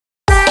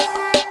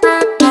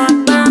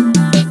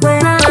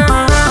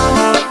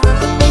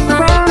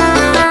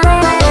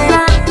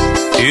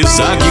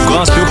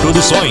Gospel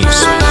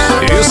Produções.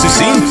 Esse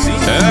sim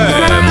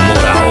é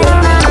moral.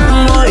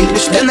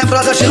 Noites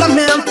tenebrosas de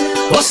lamento,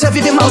 você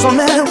vive maus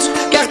momentos,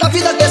 quer da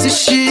vida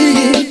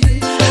desistir.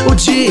 O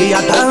dia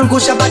da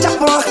angústia bate a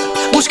porta,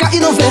 busca e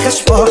não vê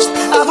resposta,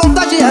 a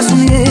vontade é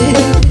sumir.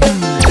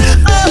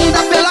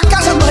 Anda pela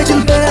casa a noite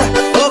inteira,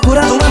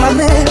 procurando uma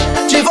maneira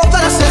de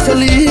voltar a ser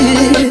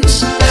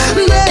feliz.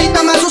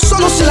 Deita, mas o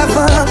sono se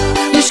levanta,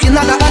 diz que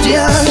nada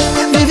adianta,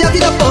 vive a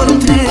vida por um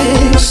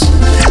triz.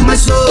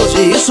 Mas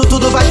hoje isso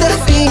tudo vai ter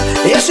fim,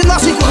 esse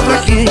nosso encontro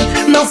aqui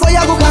não foi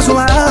algo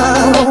casual.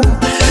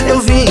 Eu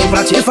vim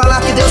pra te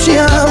falar que Deus te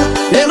ama,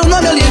 pelo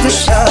nome eu lhe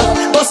chamo,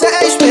 você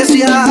é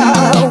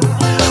especial.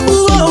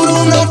 O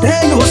ouro não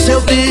tem o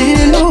seu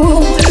brilho,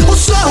 o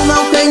sol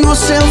não tem o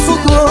seu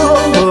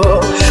fulgor.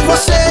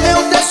 Você é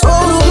o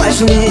tesouro mais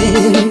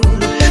lindo,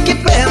 que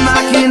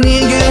pena que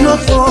ninguém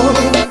notou.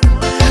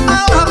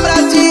 A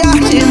obra de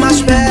arte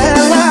mais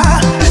bela,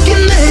 que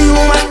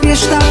nenhum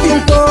artista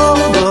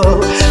pintou.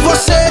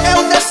 Você é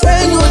o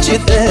desenho de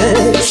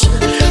Deus,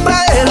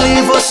 pra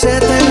ele você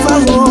tem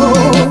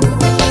valor.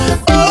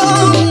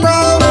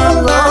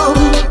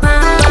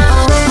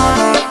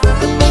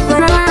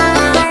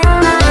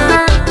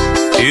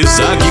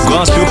 Isaac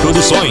Gospel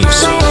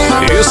Produções.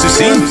 Esse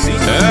sim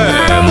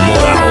é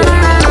moral.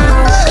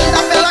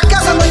 Anda pela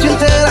casa a noite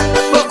inteira,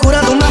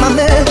 procurando uma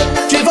maneira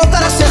de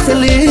voltar a ser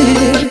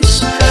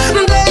feliz.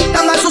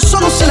 Deita, mas o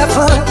sono se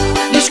levanta,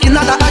 diz que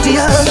nada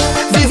adianta,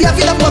 vive a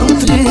vida por um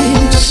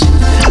triz.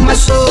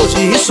 Mas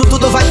hoje isso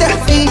tudo vai ter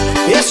fim,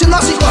 esse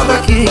nosso encontro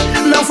aqui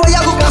não foi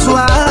algo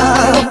casual.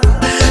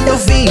 Eu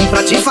vim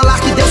pra te falar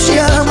que Deus te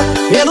ama,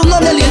 pelo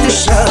nome ele te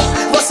chama,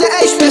 você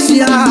é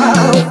especial.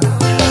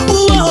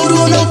 O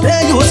ouro não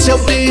tem o seu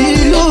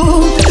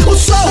brilho, o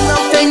sol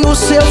não tem o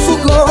seu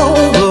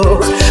fulgor.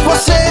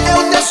 Você é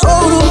o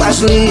tesouro mais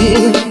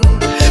lindo,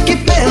 que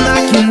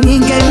pena que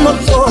ninguém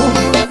notou.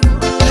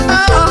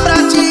 A obra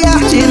de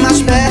arte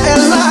mais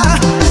bela,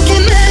 que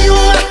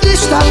nenhum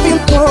artista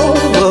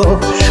pintou.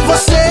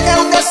 Você é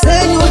o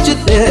desenho de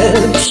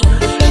Deus,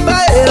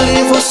 pra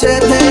ele você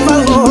tem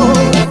valor.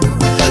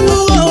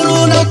 O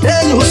ouro não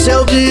tem o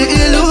seu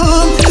brilho,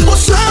 o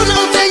sol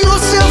não tem o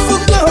seu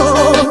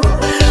fulgor.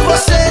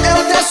 Você é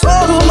o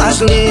tesouro mais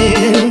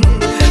lindo,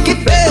 que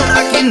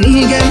pena que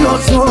ninguém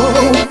notou.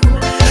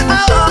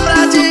 A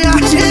obra de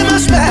arte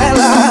mais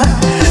bela,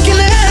 que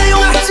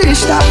nenhum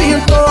artista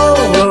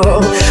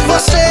pintou.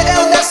 Você é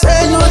o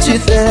desenho de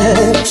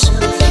Deus,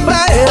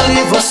 pra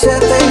ele você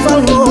tem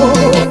valor.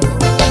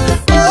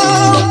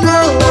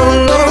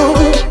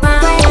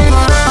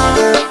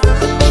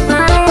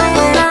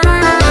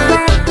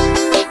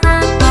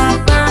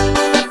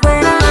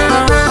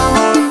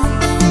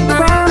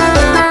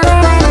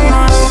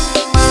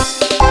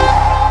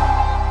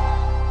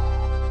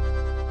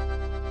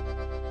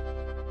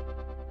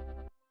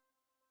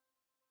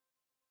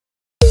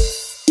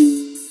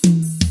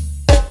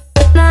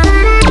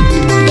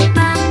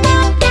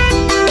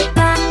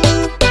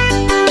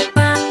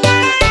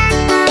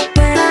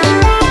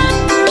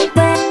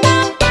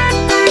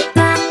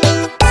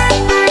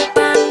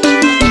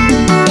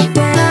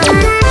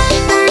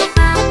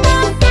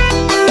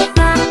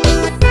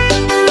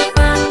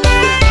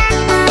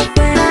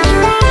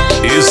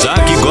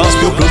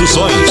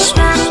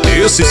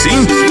 Esse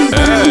sim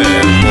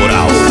é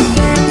moral.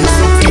 Eu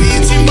sofri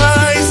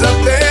demais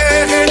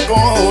até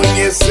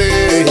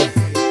reconhecer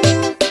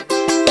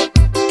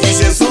que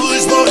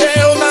Jesus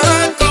morreu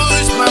na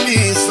cruz pra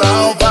me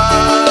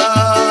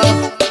salvar.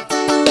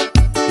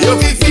 Eu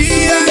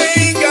vivia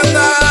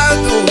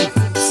enganado,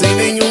 sem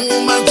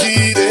nenhuma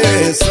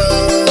direção,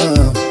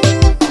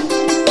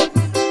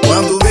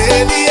 quando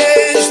Ele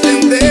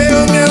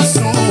estendeu-me a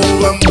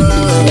sua mão.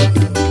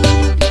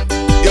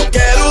 Eu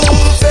quero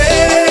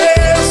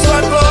ver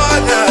sua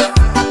glória,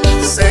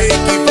 sei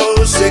que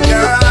vou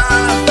chegar,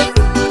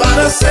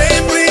 para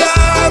sempre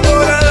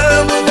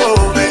adorando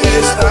vou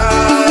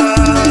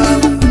estar.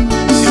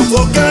 Eu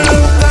vou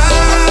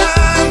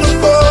cantar no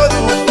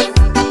coro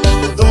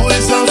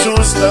dos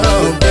anjos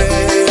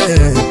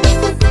também,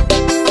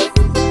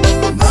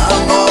 na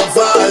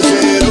nova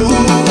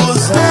Jerusalém.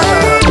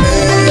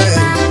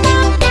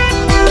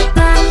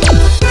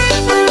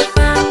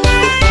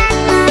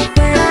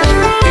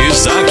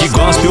 Isaac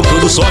Gospel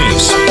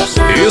Produções.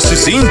 Esse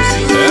sim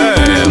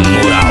é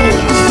moral.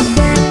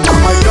 A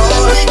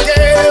maior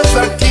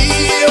riqueza que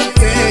eu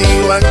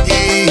tenho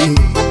aqui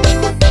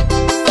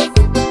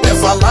é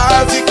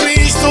falar de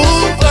Cristo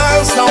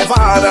pra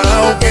salvar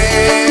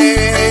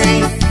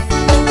alguém.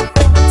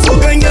 Vou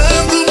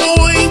ganhando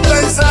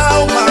muitas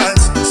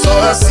almas, só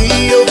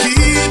assim eu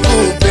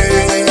vivo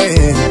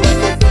bem.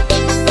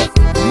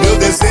 Meu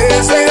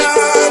desejo é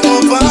a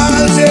nova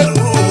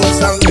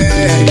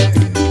Jerusalém.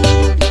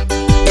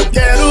 Eu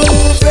quero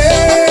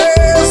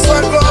ver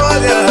sua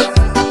glória,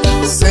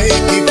 sei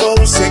que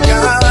vou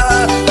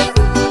chegar,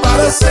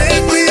 para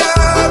sempre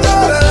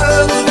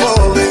adorando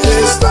vou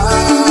estar.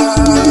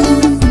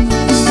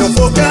 Eu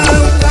vou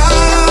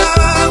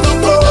cantar no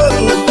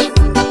coro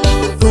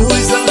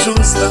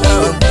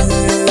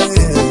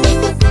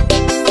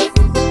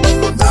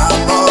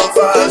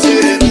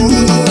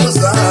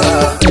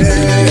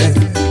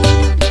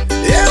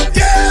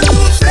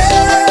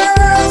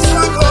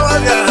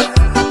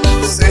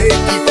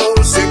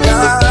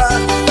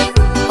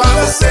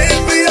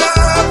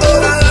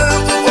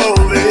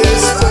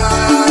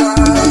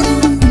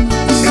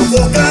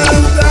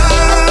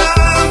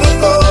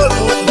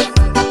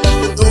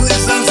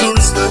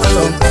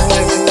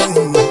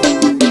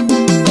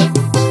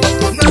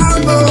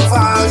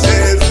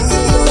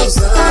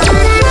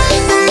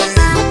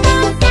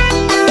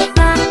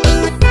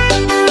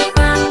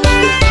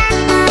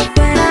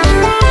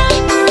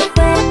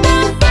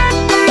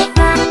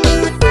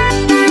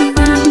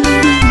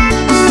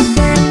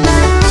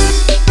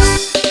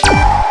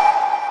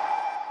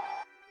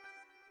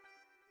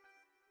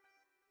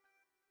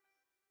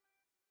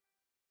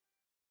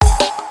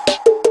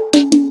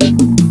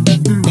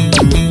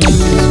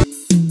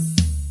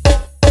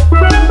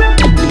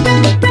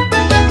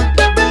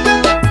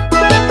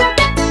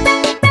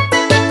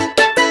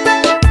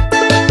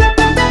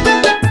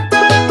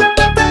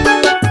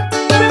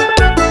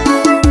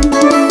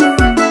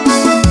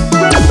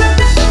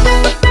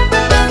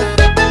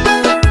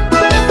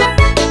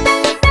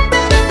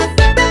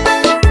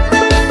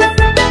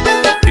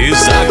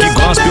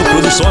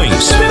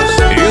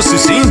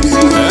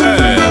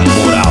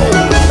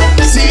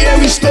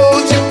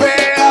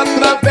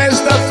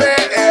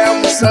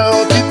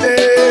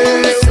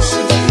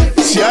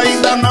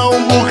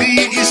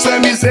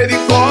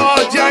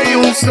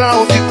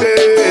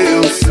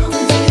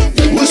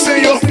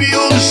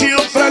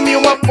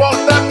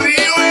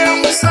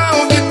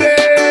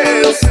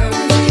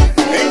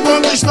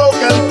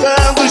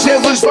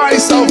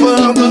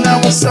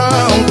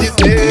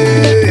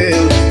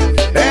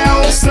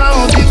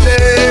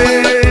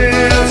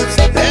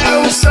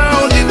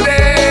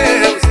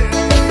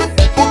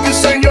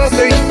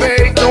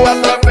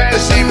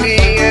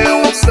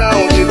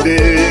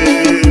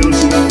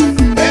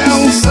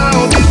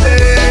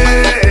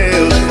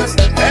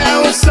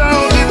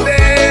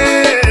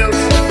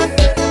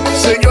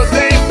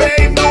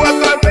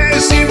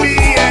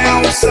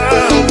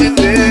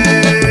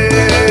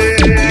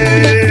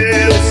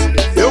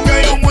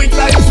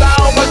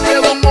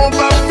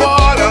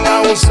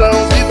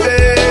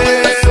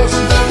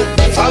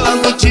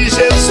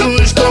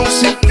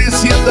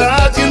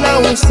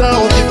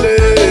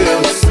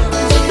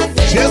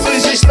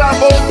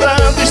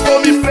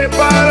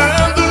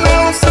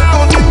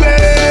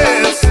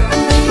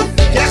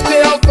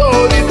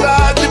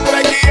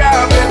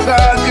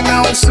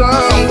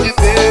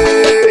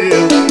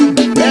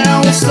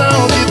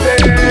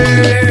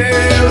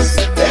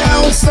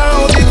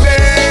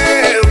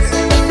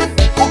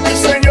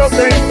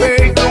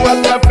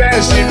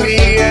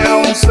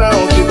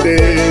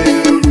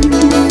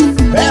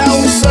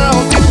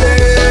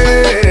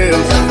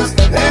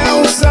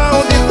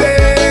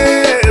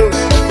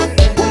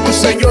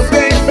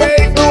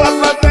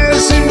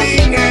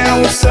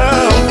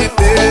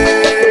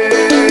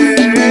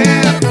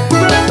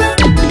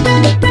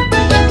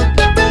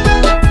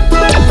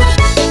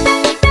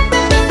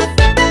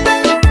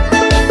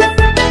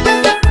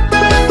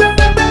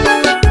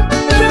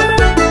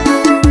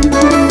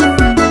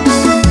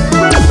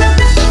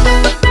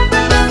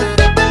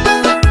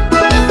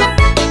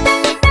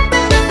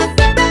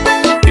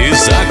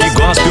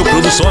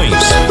Produções.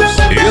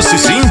 Esse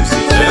sim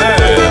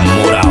é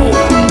moral.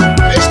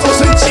 Estou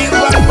sentindo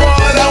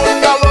agora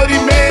um calor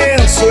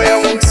imenso, é a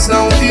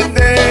unção de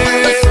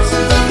Deus.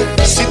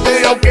 Se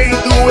tem alguém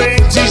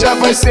doente, já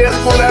vai ser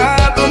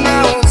curado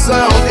na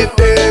unção de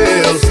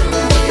Deus.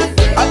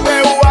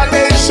 Até o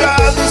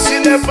aleijado se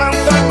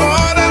levanta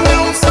agora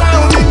na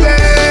unção de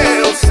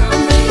Deus.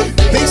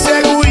 Tem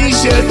cego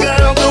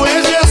enxergando,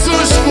 é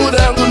Jesus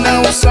curando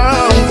na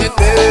unção de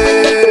Deus.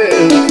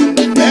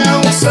 É a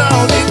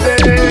unção de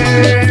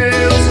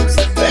Deus,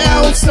 é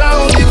a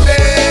unção de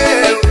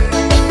Deus.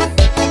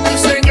 O que o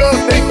Senhor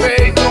tem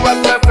feito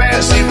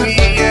através de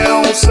mim é a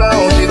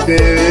unção de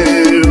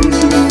Deus.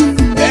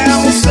 É a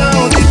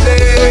unção de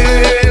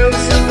Deus,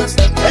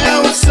 é a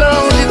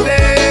unção de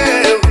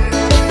Deus.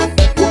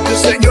 O que o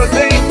Senhor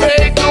tem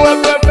feito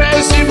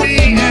através de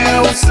mim é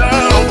a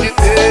unção de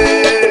Deus.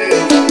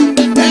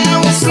 É a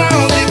unção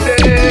de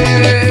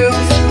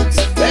Deus,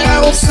 é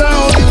a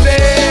unção de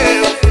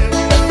Deus.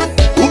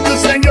 O que o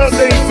Senhor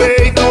tem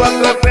feito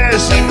através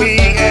de mim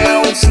é a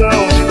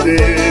unção de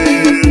Deus.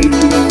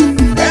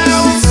 É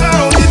a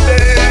unção de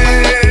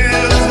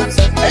Deus,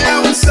 é a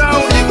unção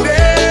de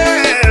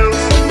Deus.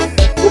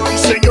 O que o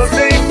Senhor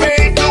tem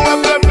feito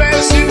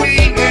através de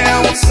mim é a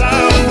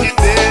unção de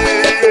Deus.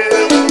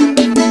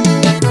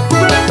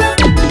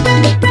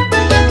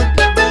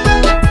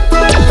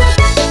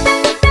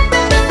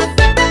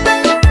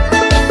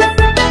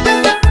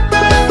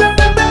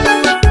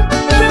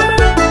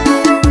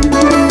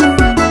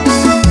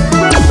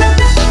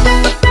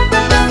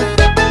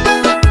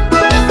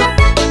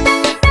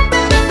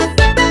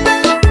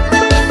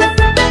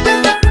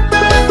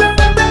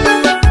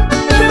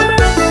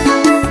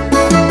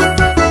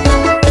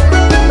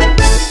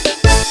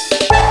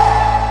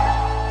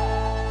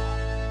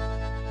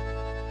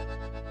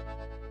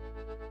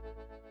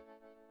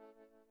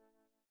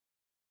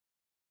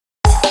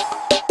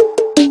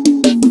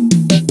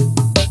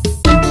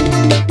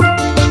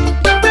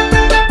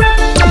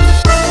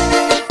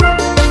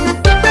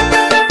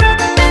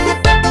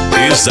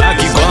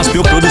 Isaac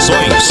Gospel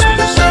Produções.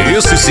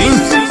 Esse sim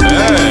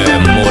é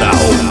moral.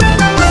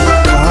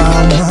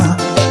 Calma,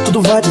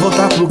 tudo vai te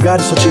voltar pro lugar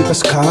e só te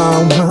peço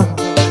calma.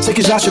 Sei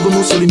que já chegou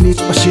no seu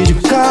limite, mas te digo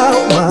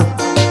calma.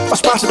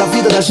 Faz parte da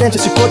vida da gente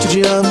esse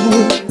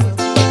cotidiano.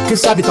 Quem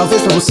sabe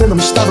talvez pra você não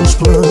estava nos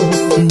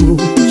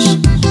planos.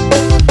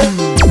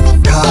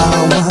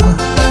 Calma,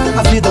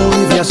 a vida é um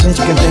livro e a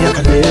gente quem tem a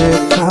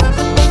caneta.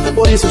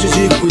 Por isso eu te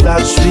digo,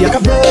 cuidado, esfria a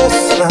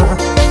cabeça.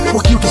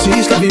 Porque o que se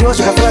escreve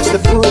hoje reflete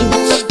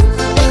depois.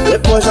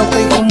 Depois não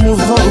tem como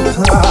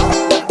voltar.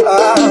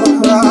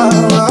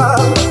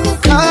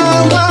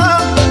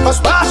 Calma, faz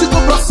parte do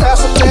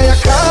processo, tenha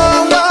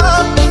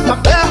calma. Na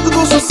perto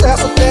do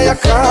sucesso, tenha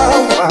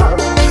calma.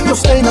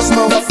 Deus tem nas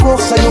mãos a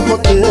força e o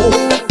poder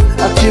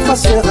a te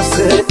fazer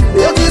nascer.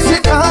 Eu disse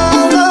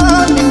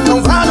calma,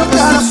 não vai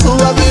jogar a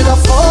sua vida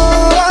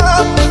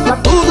fora. Pra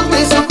tudo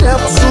tem seu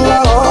tempo,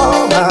 sua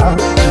hora.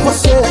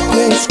 Você é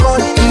quem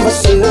escolhe o que vai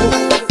ser,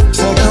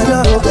 sem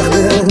ganhar ou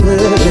perder.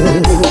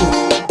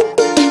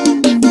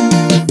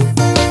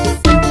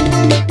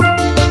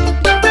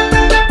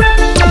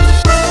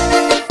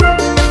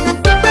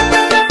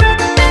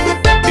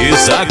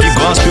 Isaac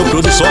Gospel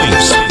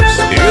Produções.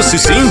 Esse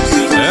sim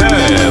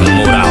é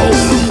moral.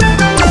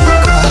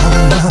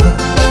 Calma,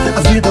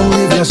 a vida é um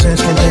livro e a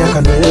gente quem tem a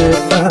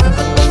caneta.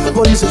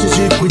 Por isso eu te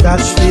digo,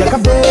 cuidado, esfria a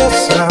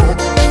cabeça.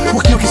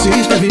 Porque o que se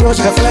escreve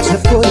hoje reflete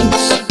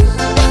depois.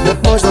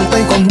 Depois não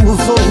tem como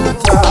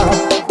voltar.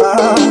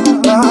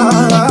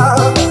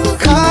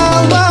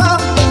 Calma,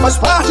 faz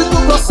parte do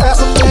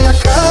processo, tenha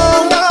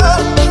calma.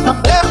 Na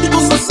perto do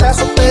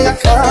sucesso, tenha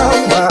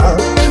calma.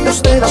 Deus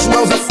tem nas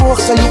mãos a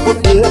força e o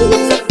poder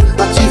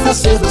a te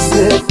fazer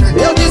nascer.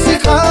 Eu disse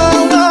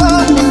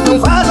calma, não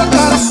vai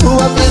jogar a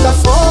sua vida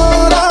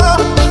fora.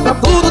 Pra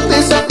tudo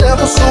tem seu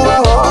tempo,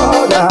 sua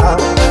hora.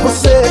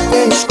 Você é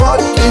quem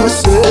escolhe o que vai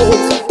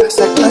ser,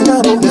 se é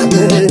ganhar ou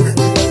perder.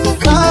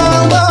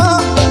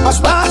 Calma, faz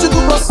parte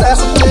do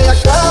processo, tenha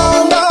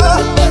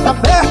calma. Tá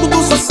perto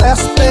do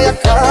sucesso, tenha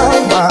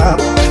calma.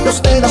 Deus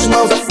tem nas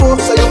mãos a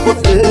força e o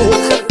poder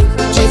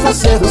de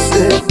fazer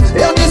você.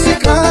 Eu disse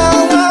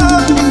calma,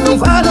 não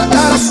vai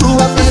jogar a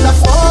sua vida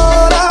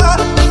fora.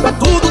 Pra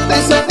tudo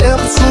tem seu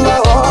tempo,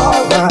 sua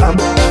hora.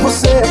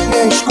 Você é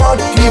quem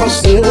escolhe o que vai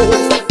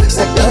ser, se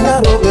é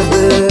ganhar ou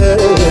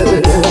perder.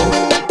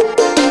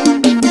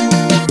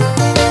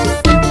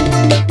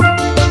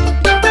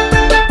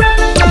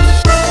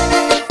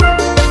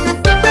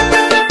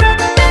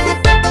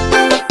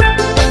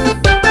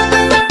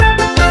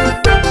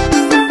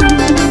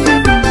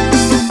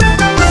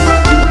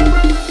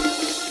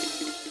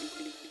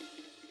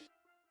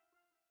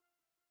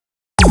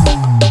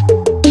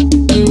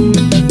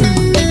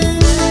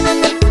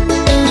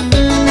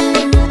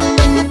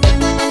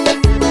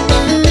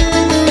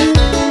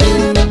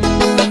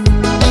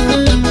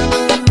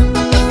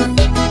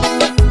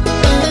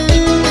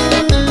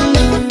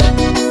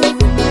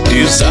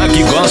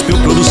 Isaac Gospel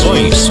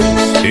Produções.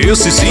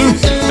 Esse sim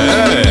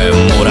é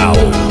moral.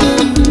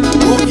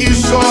 O que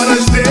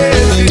choras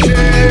desse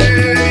jeito?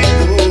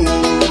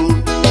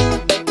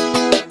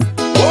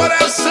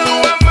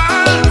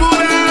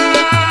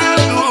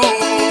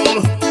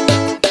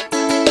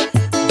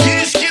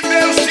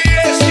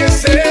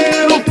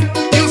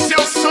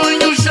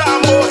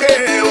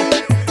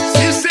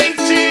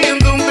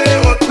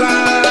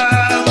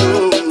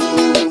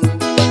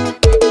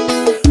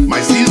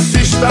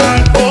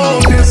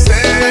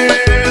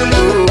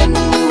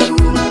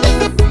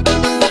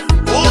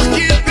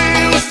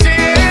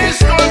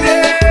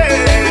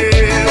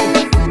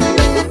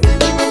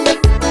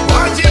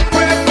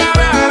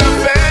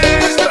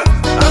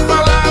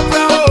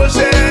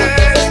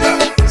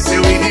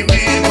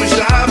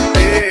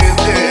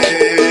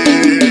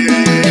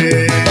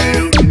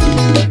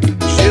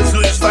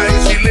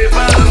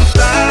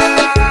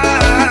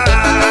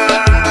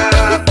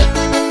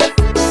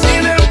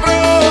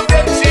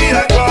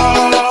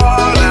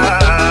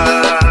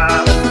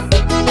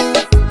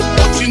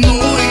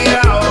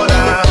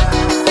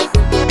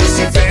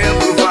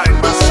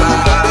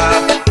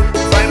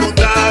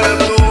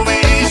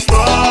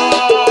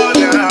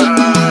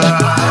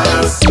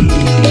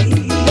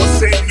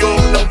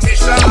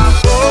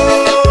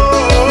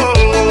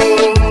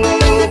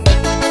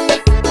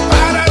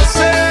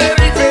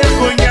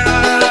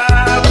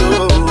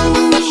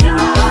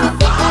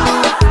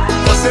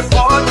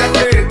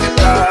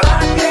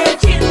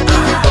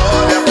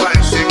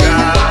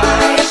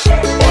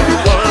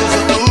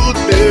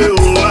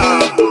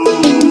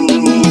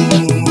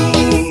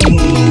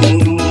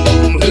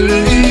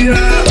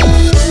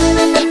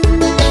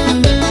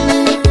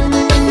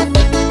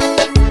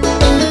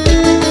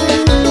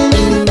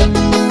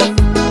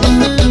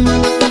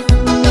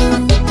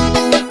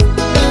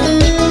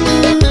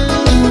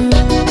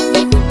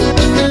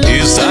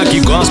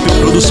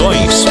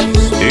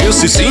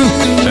 esse sim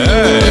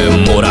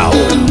é moral.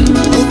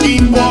 O que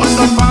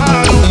importa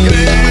para o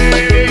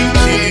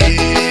crente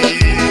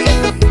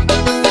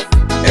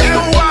é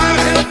o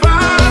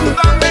arrebatamento.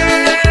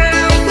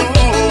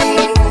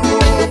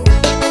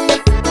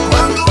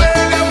 Quando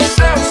ele ao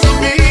céu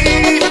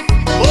subir,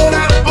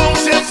 orar com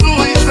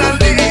Jesus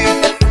ali,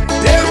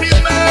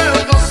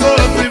 terminando o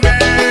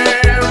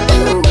sofrimento.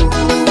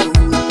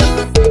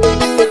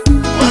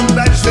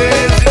 Quantas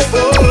vezes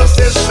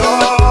você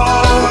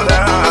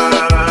chora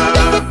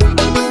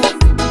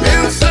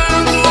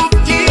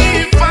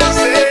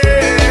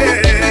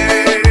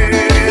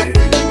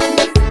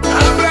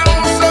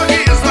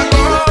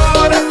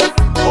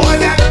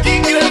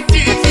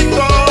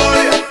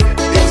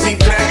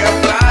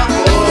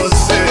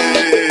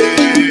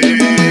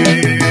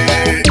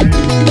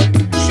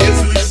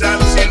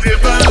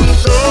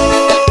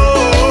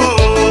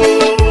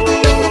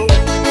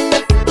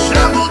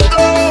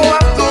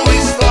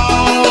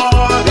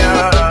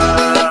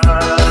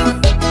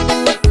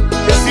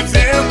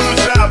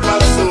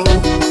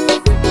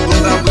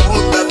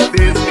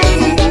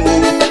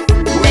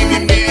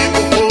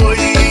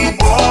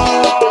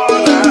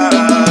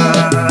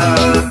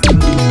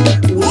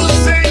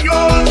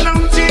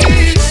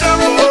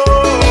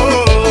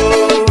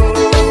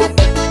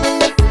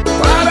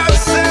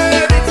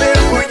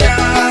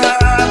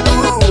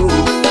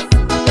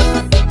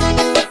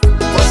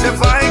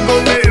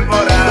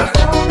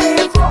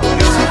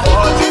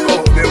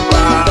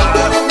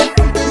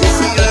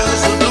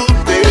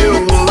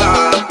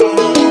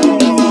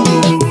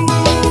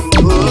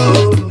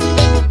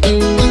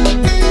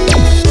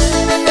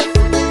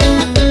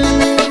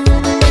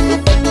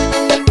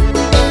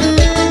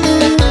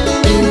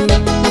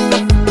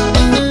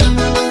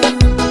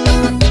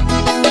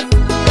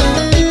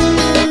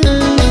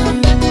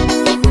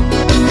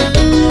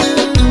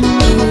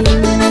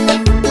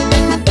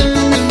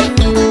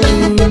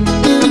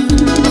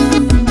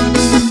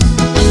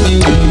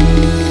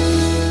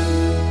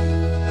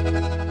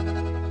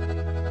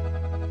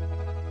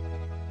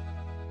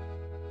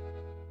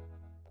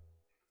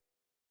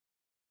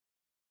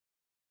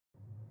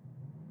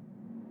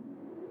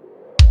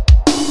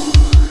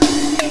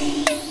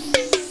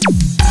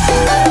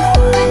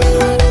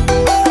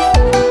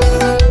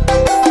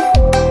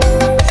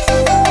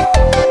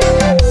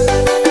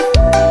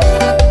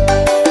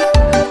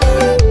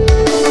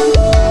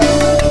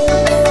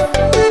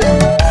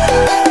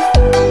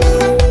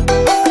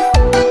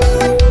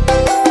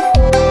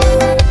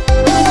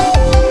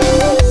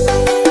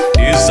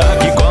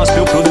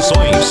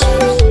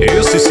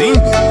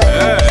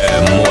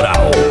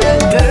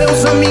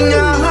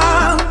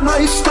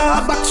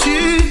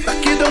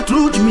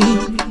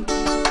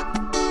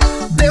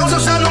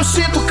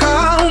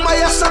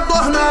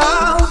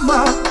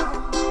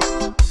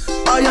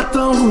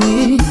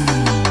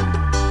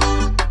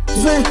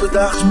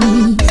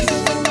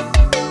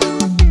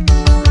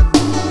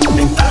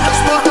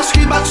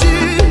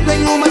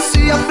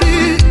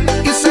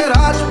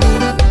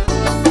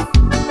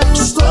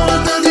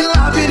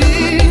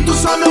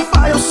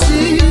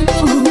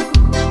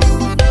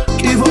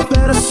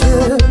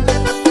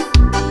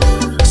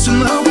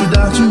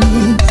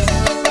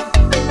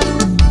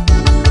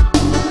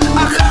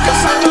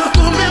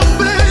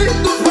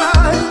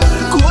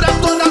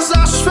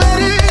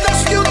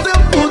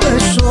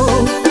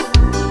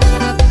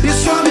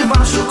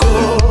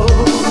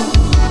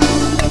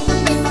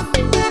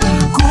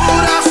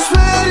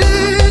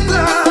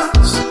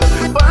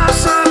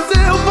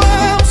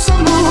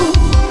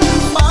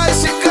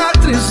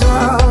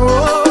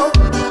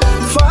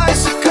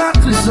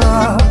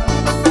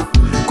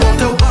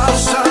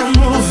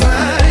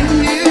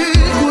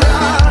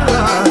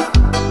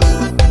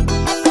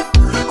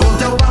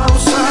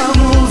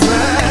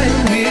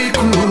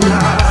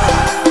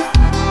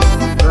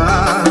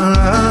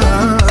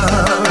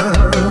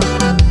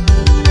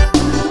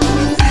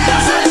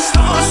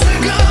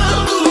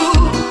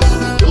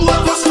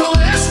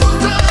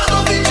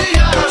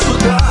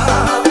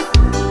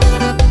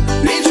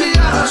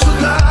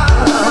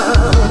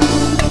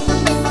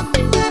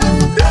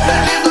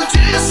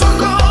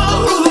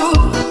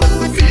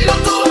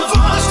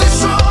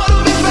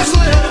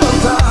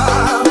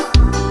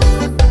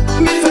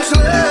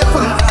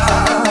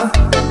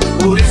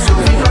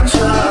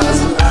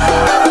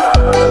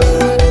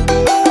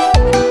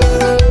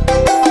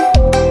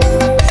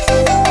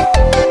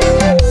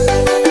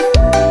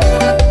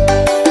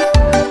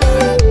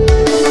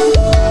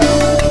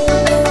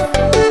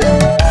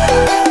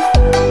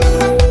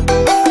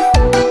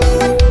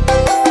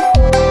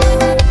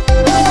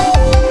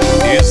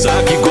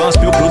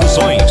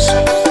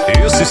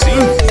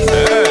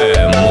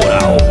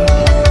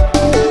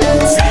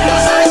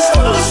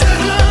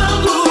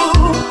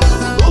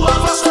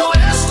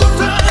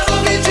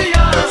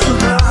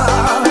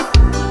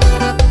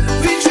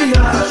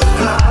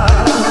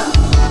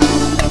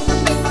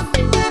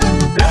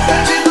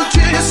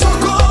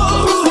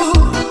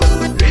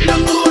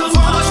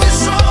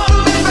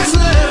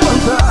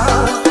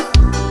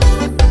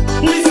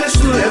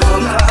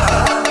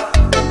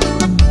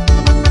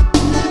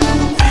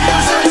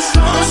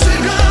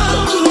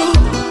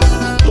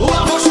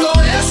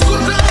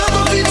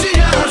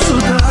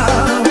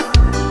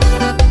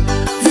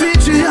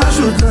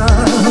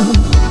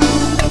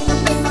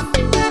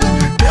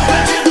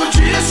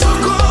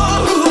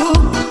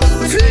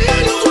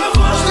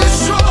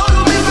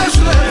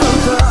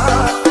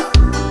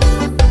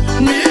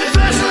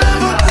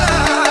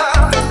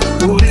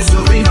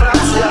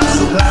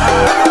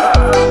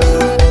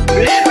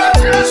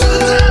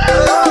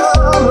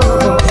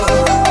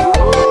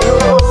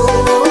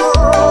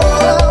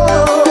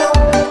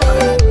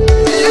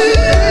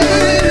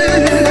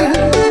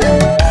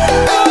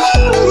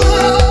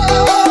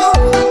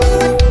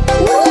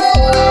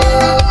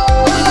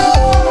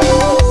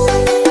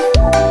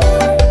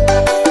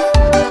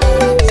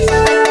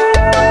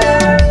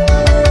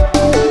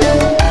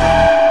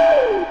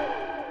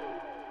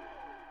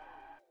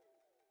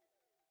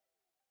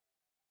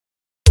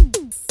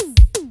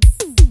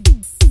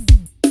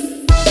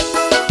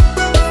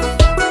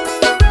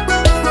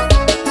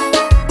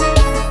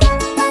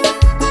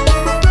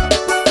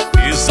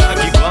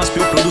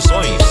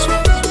Produções,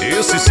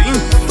 esse sim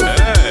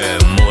é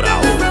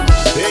moral.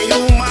 Tenho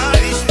uma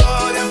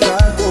história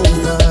pra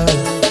contar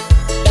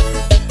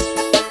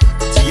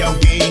de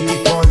alguém que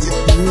pode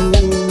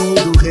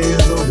tudo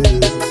resolver.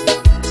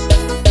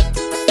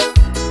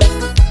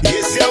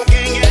 Esse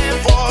alguém é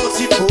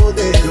forte e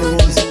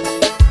poderoso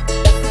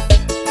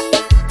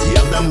e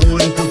anda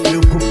muito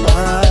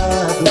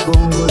preocupado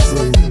com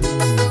você.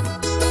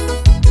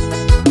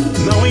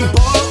 Não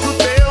importa o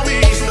teu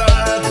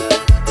estado,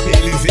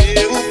 ele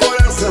vê o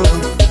coração.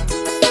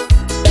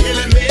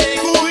 Ele é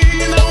meigo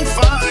e não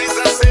faz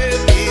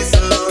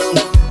acepção.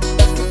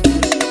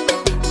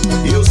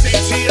 Eu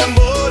senti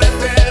amor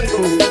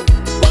eterno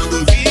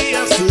quando vi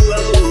a sua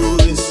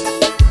luz.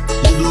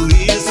 Tudo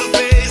isso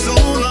fez o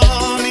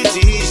nome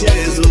de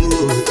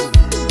Jesus.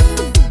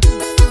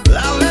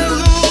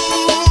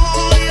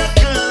 Aleluia,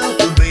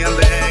 canto bem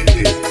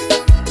alegre.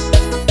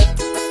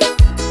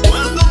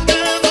 Quando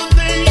canto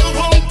tenho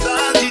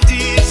vontade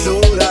de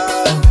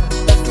chorar.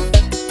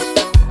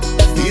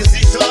 Isso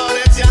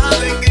história de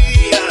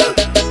alegria,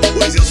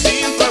 pois eu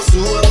sinto a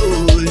sua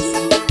luz.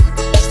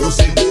 Estou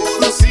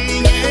seguro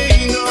sim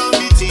em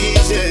nome de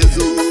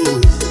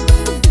Jesus.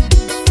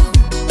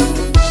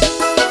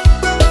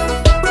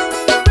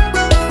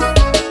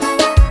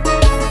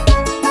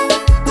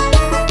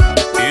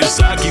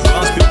 Isaac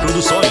Gospel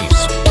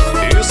Produções,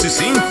 esse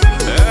sim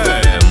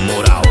é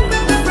moral.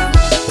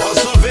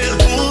 Posso ver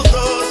por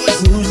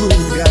todos os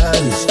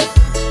lugares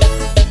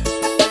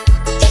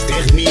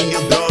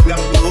extermínio, droga,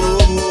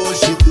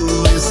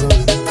 prostituição.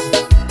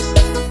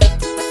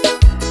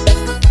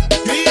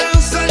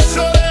 Crianças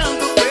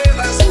chorando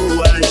pelas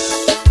ruas,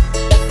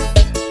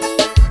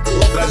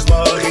 outras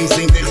morrem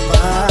sem ter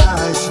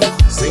paz,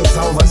 sem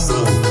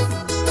salvação.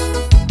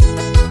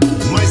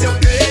 Mas eu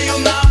creio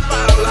na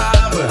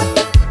palavra,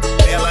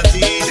 ela de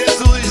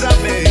Jesus,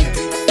 amém.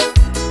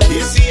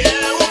 Esse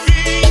é o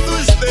fim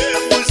dos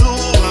tempos, o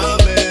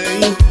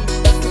amém.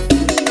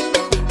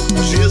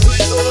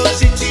 Jesus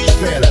hoje te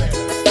espera,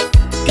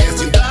 quer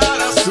te dar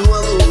a sua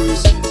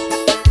luz.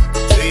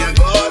 Vem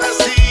agora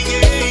sim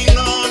em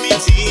nome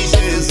de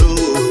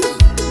Jesus.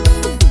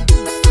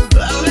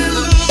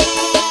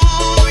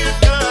 Aleluia,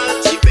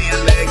 cante bem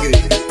alegre.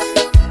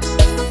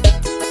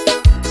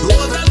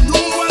 Toda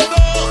tua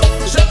dor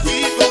já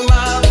ficou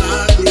lá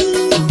na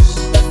cruz.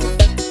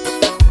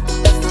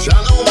 Já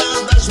não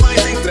andas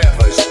mais em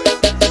trevas,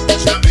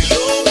 já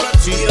brilhou pra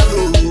ti a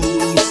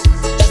luz.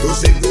 Estou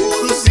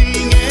seguro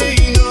sim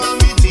em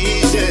nome de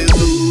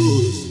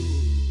Jesus.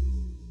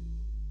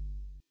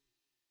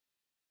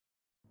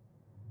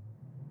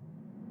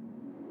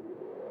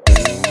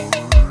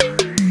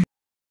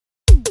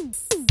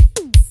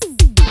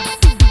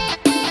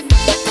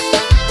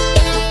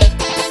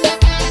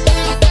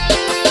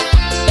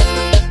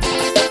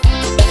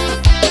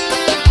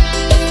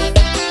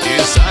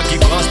 Isaac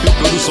Gospel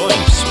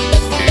Produções,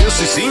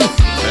 esse sim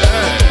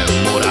é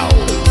moral.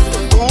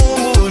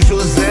 Como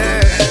José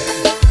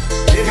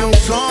teve um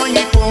sonho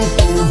e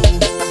contou,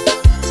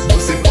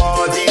 você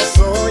pode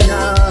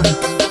sonhar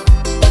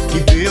que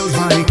Deus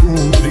vai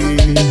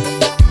cumprir.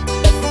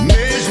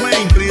 Mesmo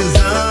em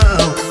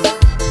prisão,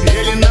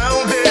 ele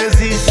não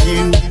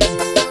desistiu,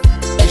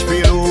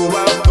 esperou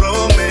a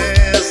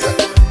promessa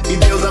e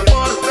Deus a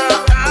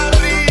porta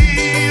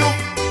abriu.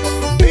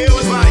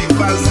 Deus vai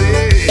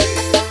fazer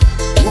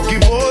o que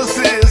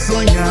você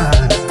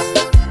sonhar,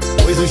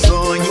 pois os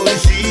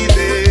sonhos de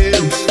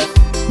Deus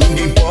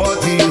ninguém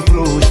pode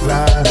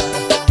frustrar.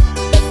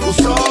 O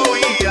sol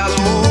e a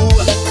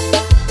lua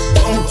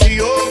vão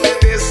te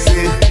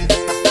obedecer,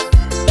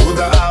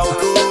 toda a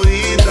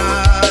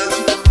autoridade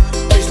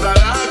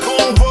estará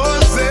com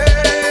você.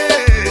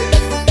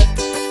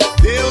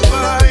 Deus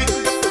vai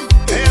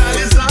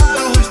realizar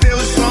os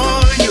teus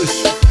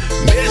sonhos,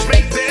 mesmo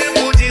em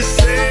tempo de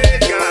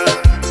seca,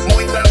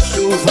 muita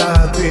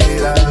chuva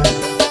terá.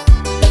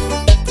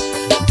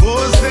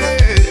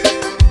 Você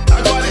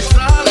agora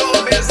está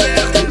no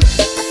deserto,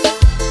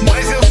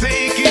 mas eu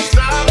sei que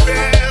está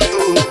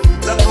perto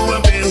da tua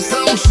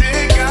bênção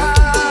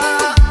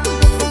chegar.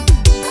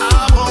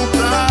 A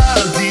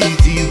vontade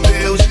de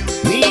Deus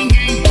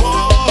ninguém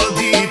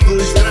pode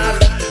frustrar,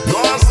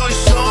 nossos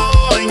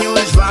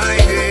sonhos vai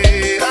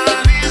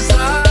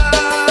realizar.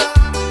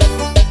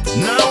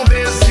 Não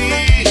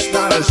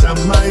desista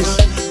jamais,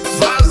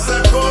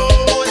 faça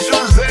como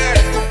José,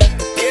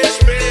 que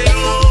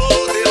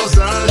esperou, Deus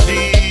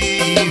agir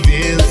e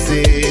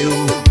venceu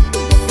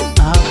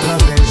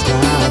através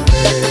da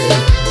fé.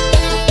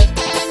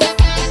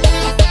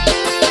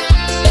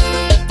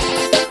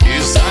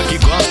 Isaac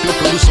Gospel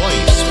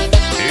Produções,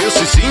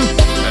 esse sim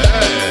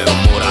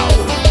é moral.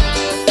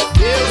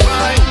 Deus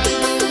vai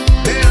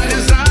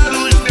realizar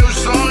os teus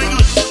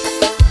sonhos,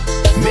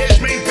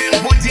 mesmo em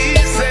tempo de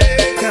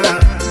seca,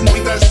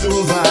 muita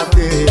chuva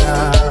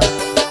terá.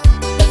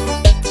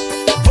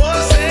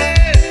 Você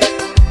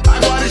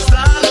agora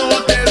está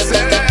no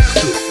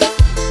deserto,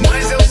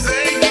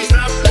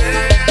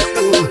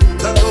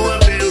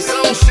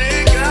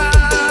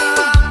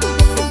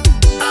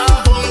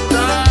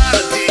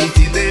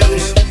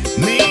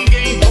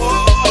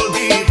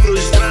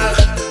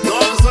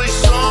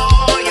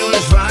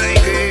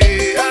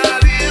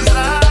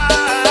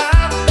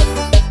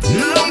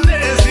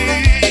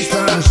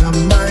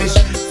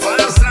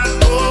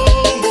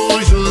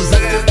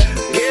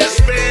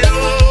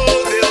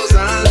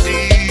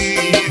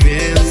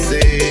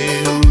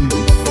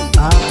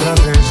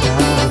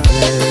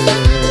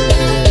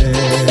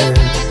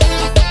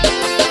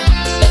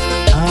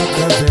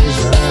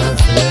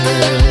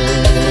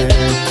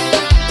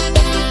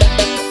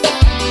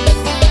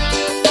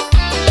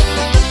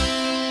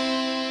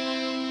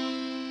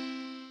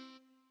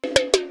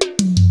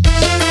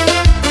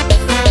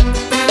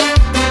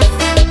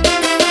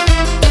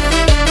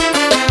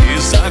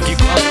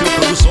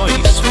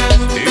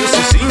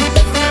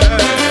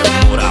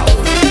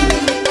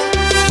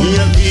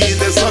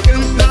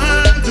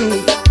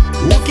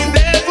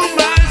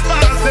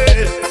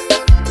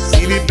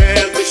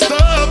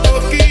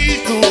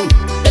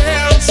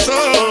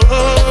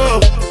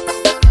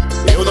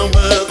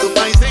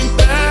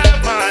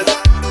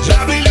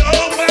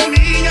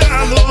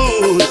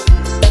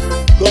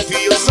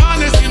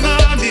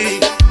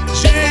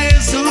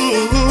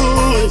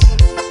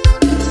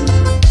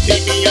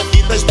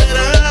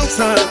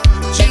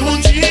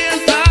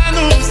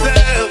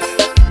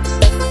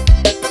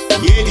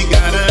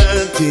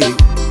 noite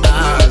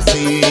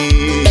assim.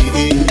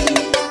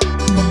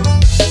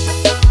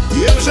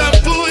 Eu já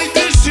fui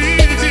triste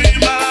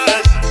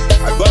demais,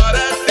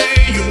 agora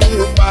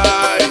tenho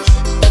paz,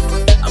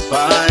 a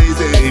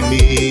paz em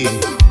mim.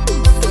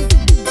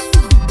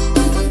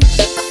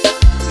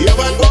 Eu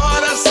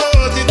agora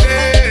sou de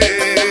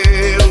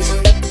Deus,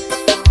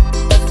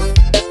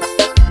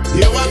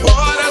 eu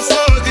agora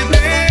sou de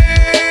Deus,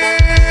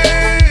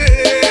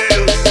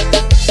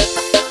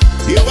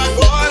 eu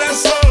agora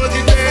sou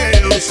de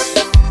Deus.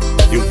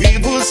 Eu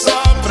vivo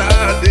só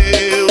pra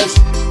Deus,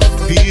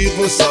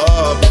 vivo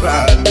só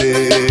pra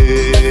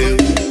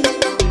Deus.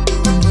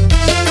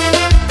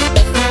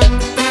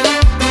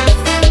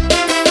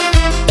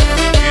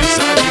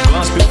 Isaac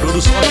Gospel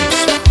Produções,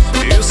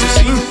 esse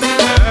sim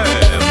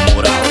é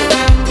moral.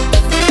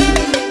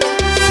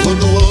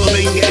 Quando o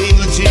homem é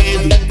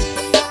iludido,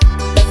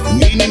 o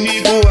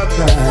inimigo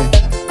atrai,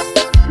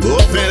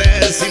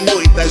 oferece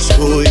muitas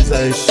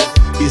coisas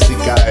e se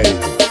cai.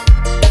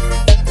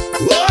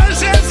 Oh,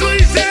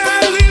 Jesus é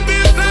a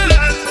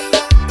liberdade,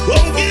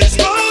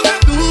 conquistou na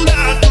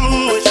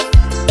cruz.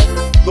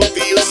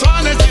 Confio só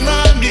nesse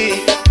nome,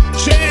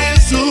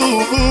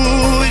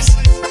 Jesus.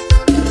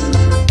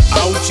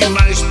 A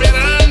última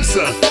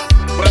esperança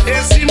pra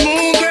esse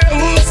mundo é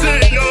o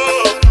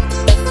Senhor.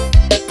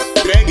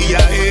 Entregue a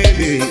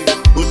Ele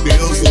o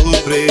teu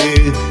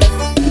sofrer.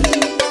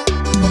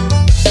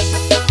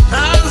 A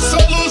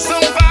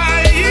solução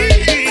vai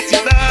te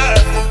dar.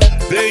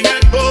 Venha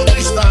como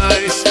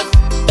estás,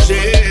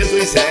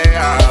 Jesus é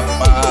a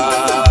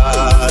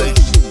paz.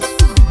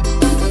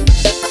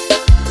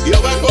 Eu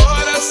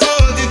agora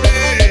sou de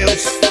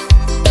Deus,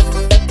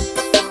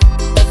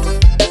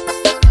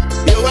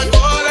 eu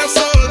agora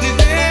sou de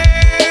Deus,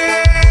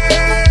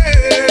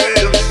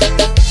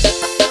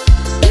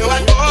 eu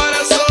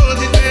agora sou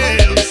de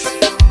Deus.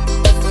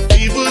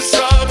 Vivo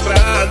só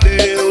pra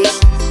Deus,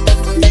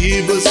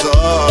 vivo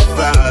só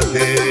pra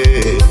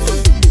Deus.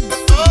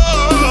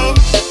 Oh,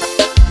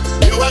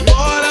 eu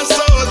agora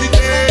sou de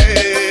Deus,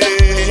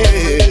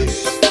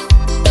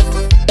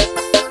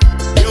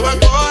 eu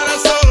agora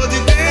sou de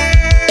Deus,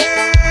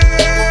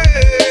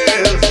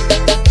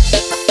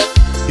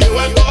 eu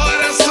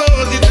agora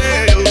sou de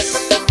Deus.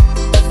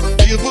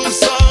 Vivo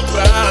só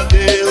pra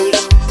Deus,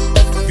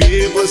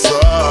 vivo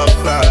só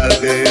pra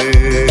Deus.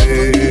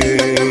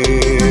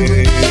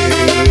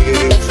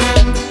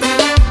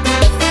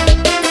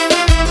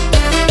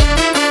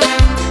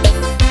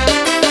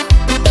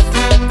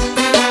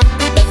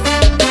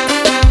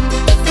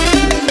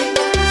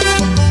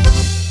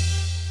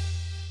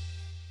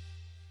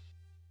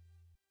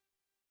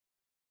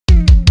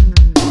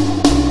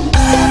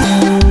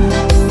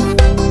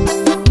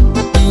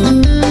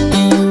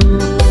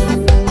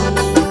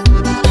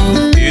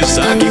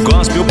 Isaac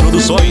Gospel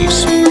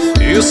Produções,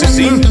 esse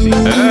sim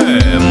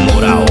é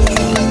moral.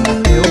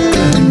 Eu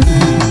creio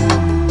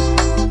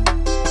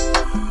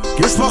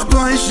que os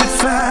portões de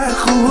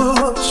ferro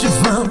hoje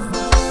vão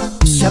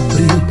se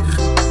abrir,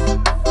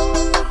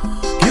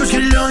 que os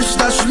grilhões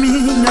das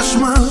minhas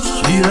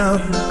mãos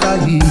irão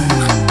cair.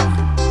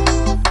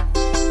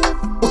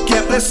 O que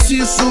é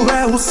preciso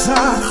é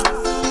usar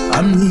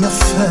a minha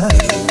fé.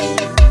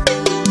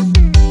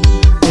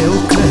 Eu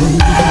creio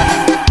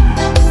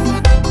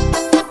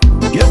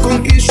que eu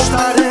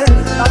conquistarei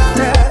a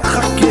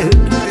terra que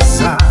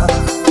pisar.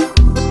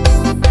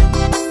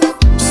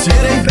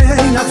 Serei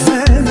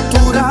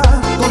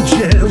bem-aventurado onde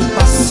eu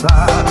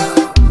passar,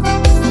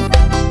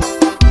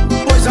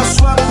 pois a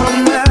sua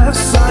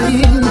promessa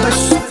ainda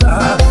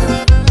está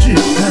de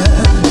pé.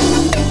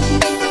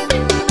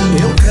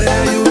 Eu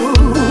creio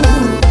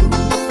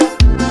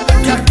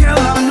que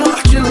aquela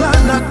morte lá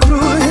na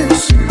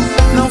cruz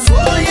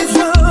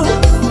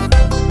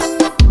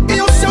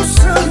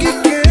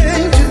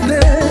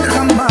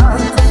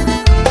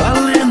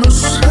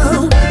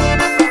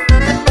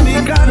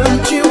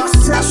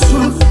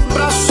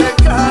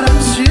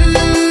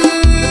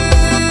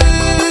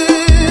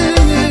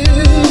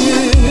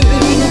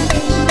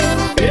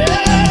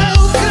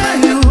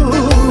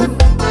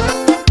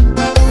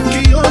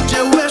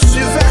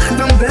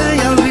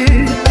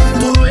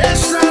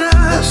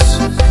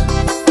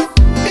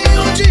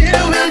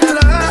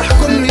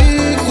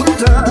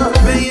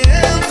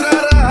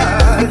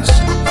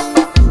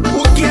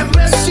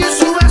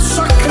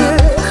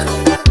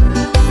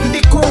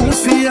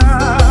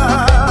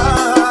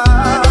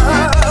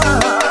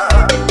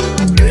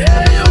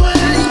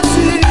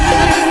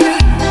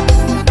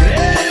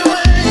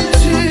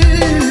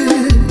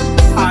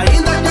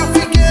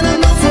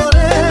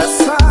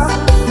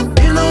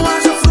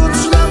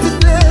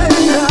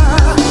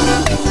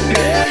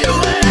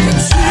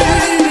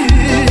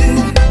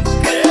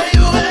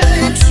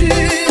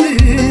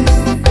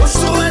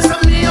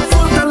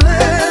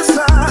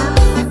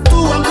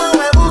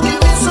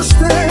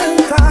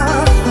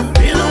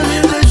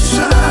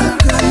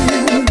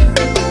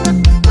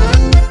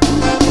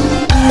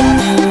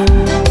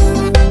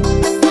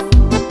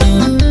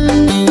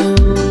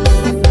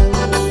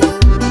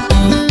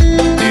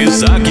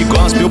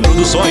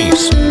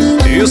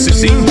Produções. Esse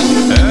sim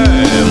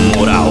é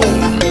moral.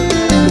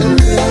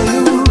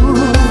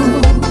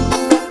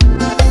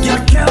 E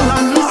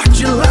aquela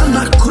morte lá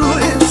na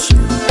cruz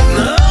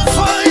não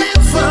foi em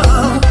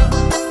vão.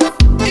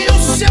 E o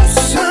seu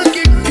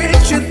sangue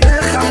quente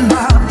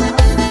derramar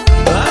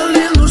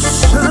ali no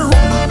chão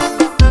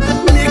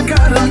me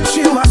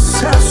garantiu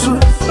acesso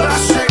pra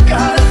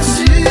chegar a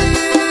ti.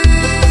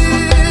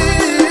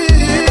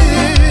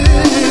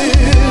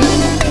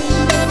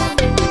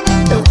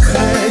 Eu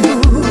creio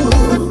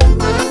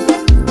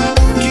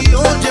que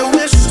onde eu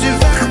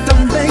estiver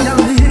também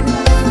ali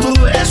tu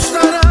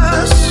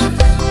estarás.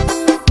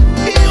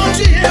 E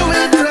onde eu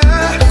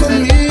entrar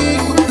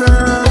comigo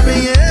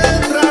também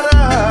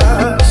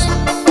entrarás.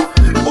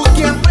 O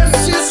que é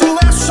preciso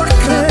é só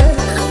crer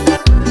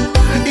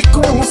e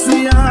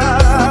confiar.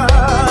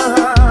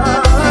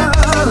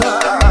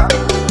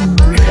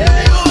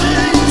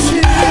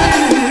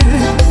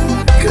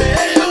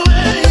 Creio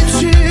em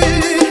ti,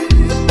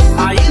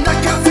 ainda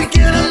que a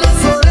figueira não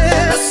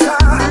floresça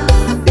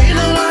e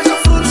não haja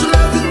frutos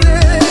na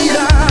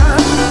videira.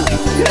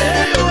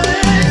 Creio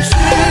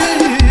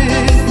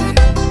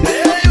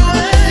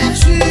em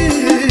ti,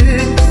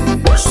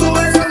 pois tu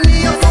és a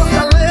minha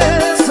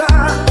fortaleza.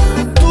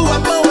 Tua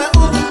mão é o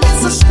que me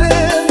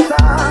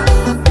sustenta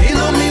e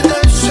não me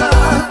deixa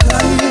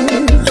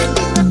cair.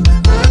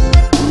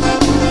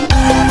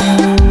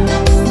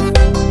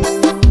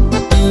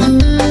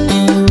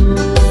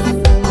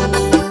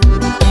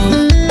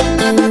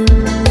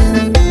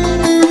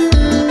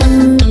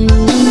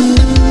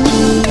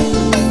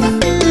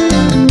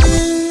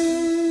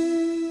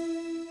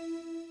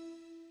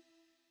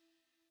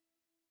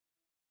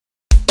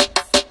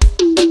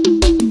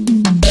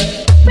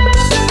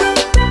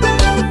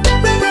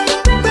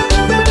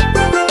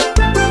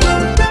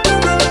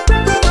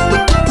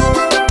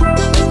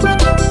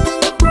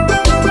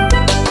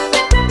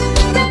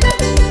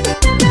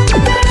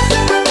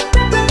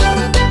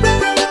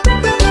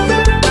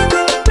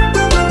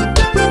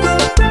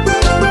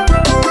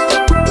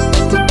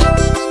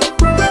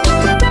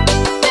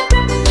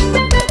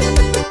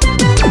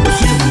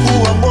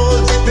 O amor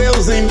de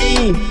Deus em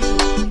mim,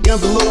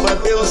 canto louvo a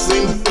Deus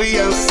sempre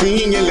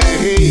assim, Ele é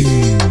rei.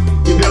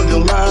 E meu teu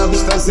lado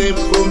está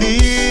sempre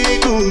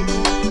comigo.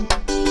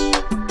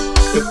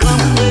 Eu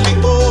clamo,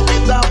 Ele ouve e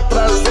dá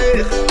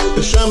prazer.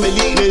 Eu chamo,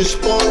 Ele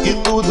responde,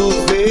 tudo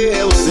vê.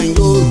 É o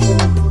Senhor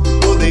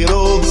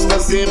poderoso, está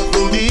sempre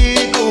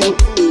comigo.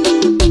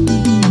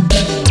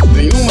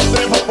 Nenhuma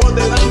treva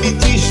poderá me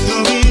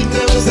destruir.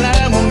 Deus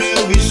é o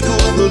meu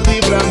escudo,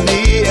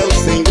 livra-me. É o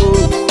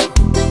Senhor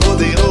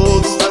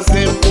poderoso, está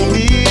sempre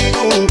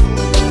comigo.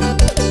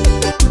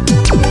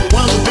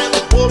 Quando o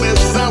vento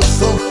começar a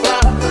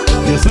soprar,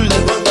 Jesus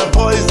levanta a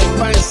voz e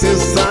vai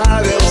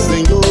cessar. É o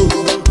Senhor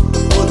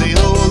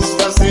poderoso,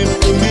 está sempre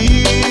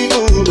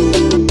comigo.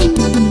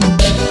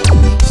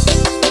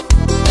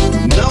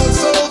 Não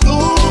sou do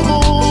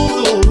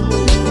mundo,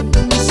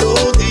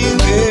 sou de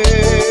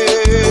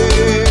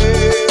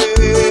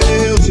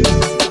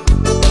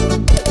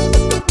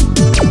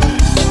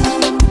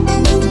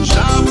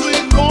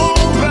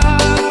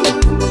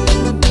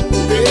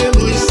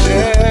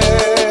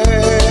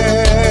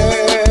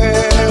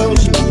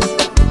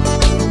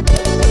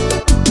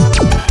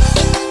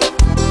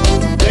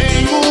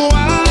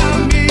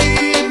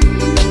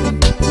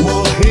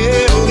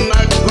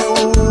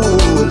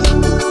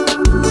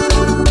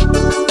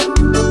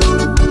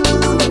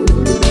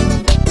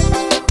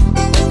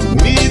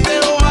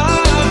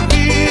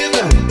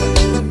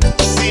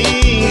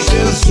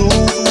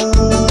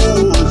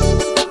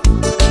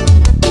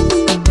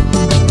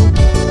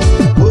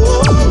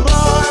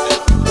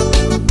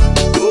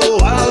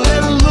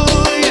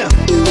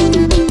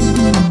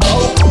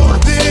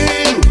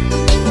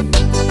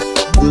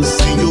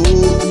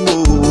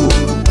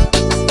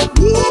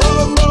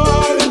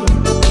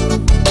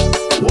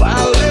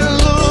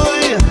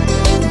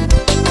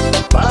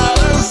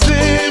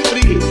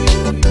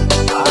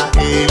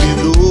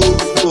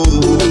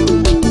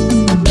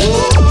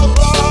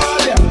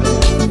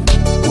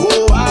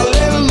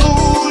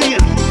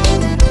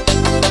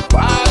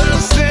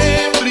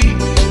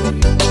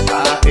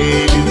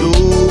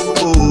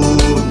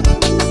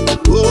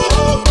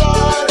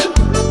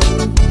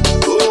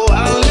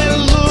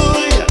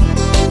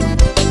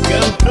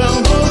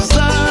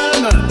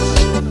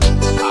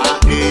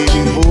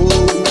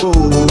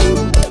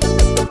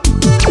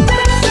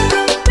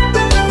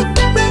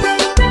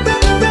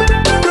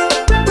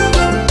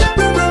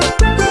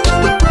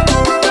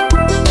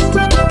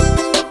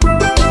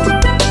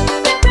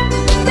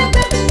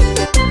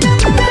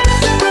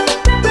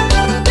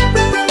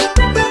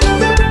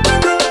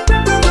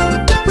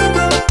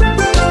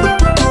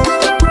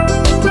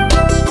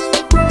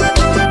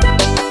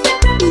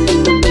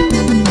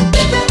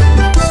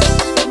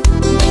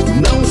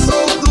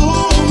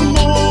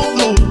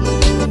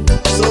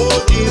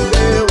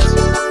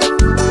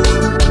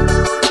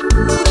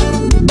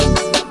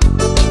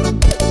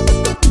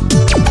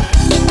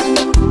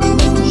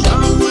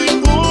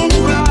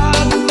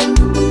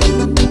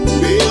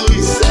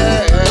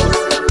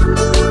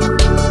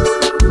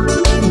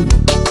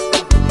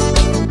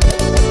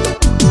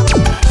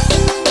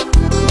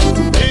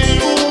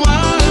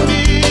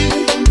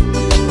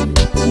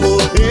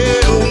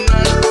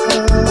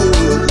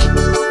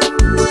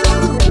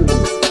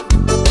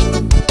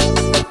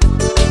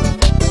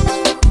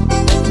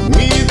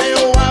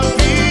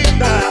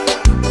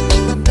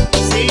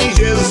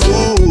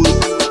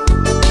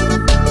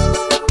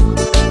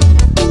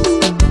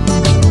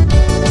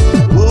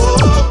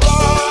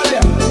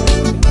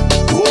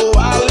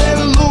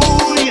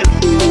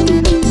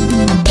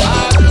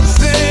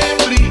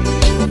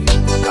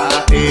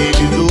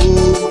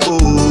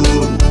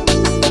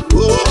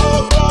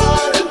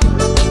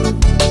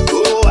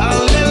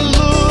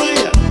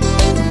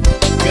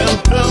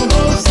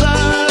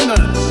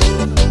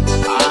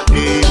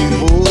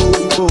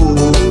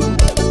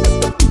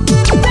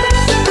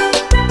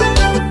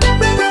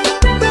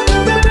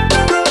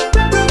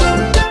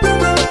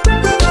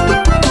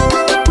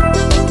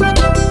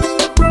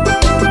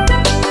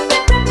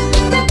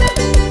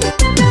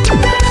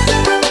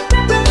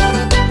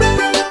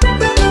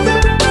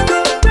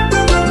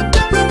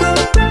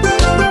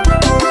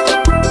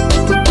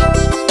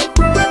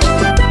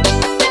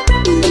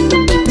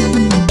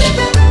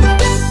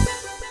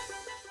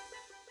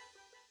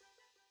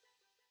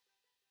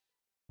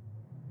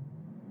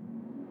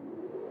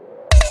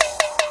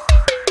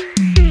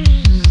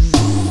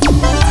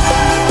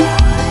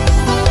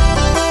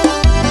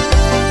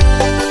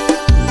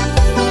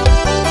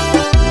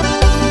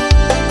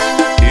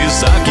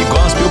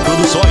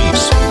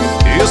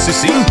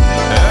esse sim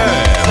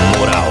é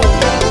moral.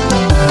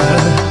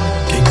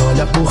 Quem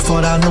olha por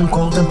fora não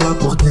contempla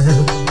por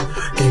dentro.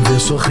 Quem vê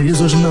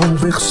sorrisos não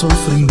vê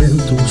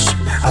sofrimentos.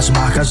 As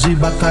marcas de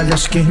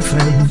batalhas que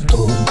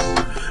enfrentou.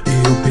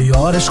 E o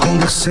pior é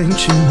esconder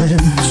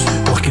sentimentos.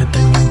 Porque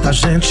tem muita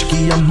gente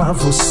que ama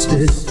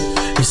você.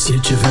 E se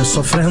tiver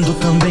sofrendo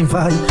também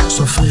vai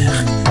sofrer.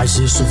 Mas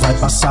isso vai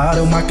passar,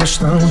 é uma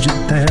questão de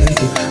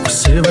tempo.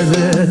 Você vai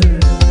ver.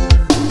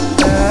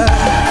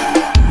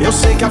 Eu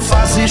sei que a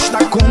fase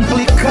está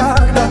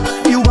complicada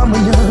e o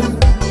amanhã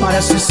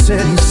parece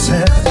ser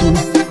incerto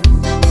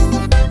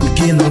e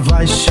que não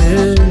vai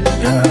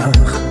chegar.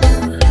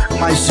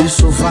 Mas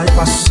isso vai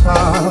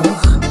passar.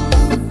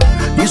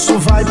 Isso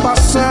vai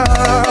passar.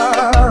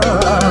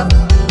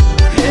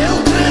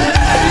 Eu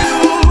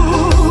creio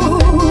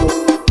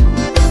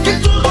que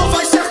tudo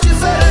vai ser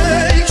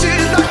diferente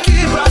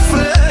daqui pra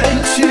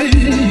frente.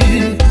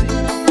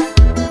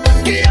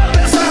 Que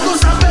apesar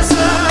dos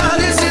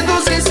apesares e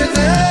dos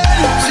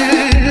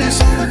incidentes,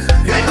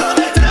 quem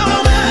prometeu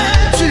não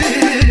mente.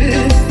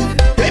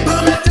 Quem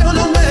prometeu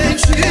não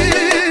mente.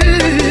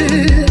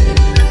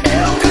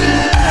 Eu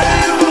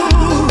creio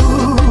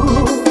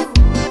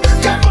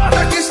que a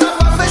porta que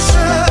estava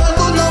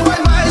fechando não vai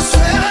mais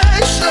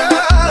fechar.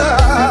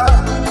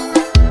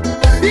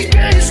 E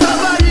quem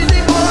estava indo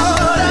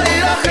embora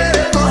irá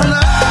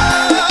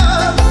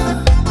retornar.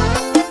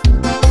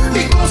 E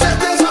com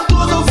certeza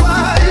tudo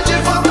vai de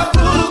volta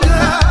pro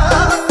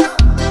lugar.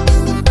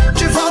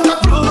 De volta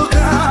pro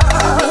lugar.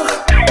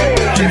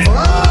 De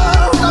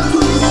volta pro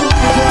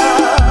lugar.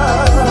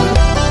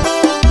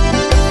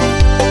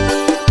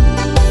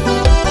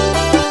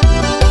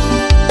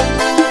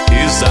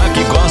 Isaac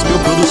Gospel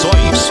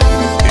Produções.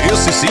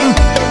 Esse sim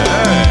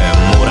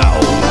é moral.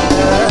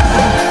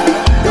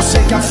 Eu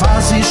sei que a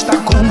fase está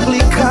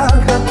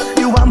complicada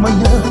e o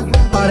amanhã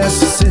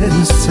parece ser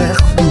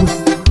incerto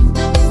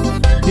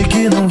e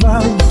que não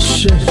vai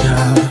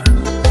chegar.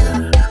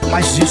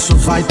 Mas isso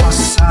vai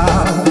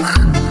passar.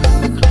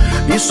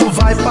 Isso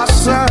vai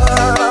passar.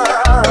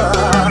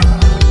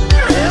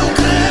 Eu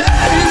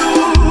creio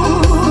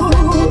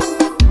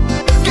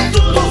que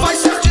tudo vai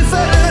ser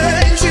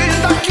diferente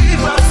daqui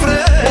pra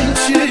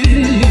frente.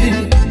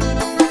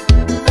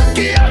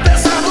 Que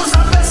apesar dos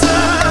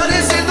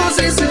apesares e dos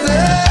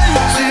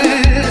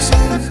incidentes,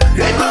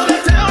 quem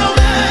prometeu não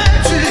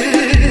mente.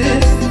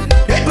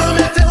 Quem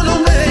prometeu não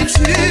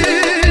mente.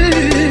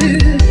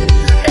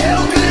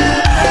 Eu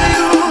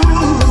creio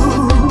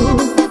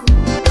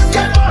que a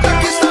porta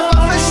que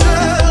estava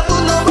fechando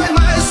não vai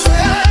mais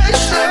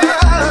fechar.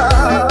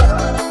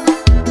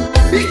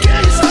 E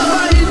quem estava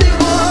indo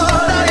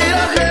embora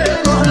irá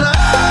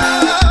retornar.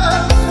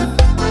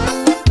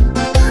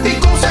 E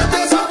com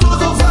certeza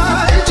tudo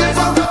vai de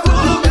volta pro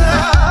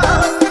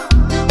lugar.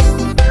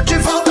 De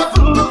volta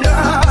pro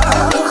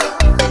lugar.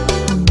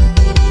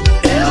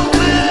 Eu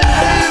creio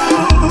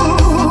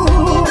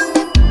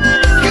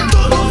que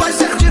tudo vai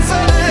ser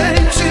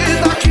diferente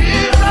daqui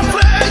pra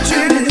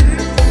frente.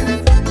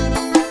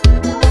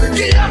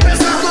 Que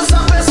apesar dos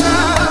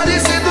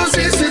apesares e dos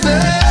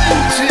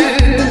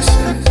incidentes,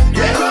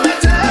 quem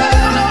prometeu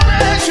não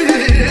mente.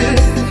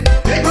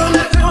 Quem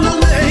prometeu não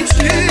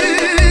mente.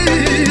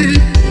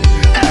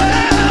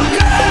 Eu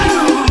creio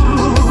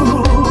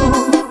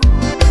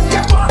que a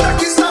porta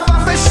que estava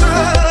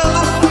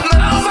fechando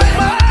não vai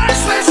mais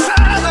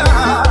fechada.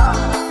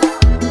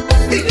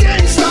 E quem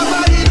estava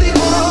indo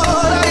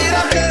embora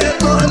irá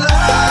retornar.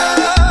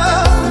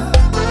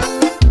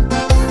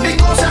 E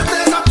com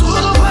certeza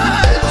tudo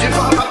vai de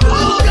volta pro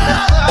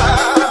lugar.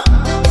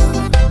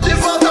 De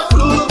volta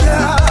pro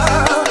lugar.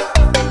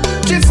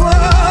 De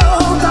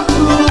volta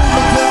pro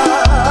lugar.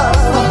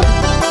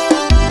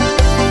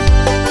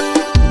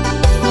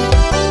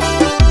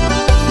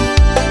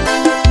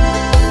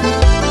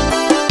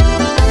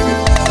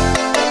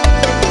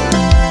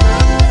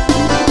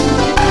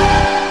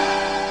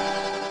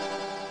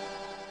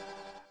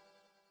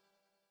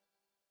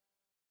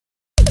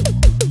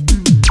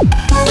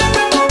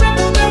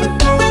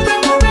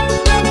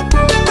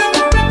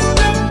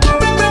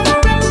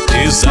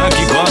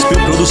 Isaac Gospel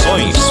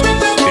Produções.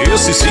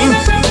 Esse sim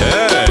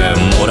é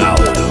moral.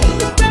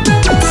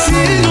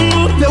 Filho,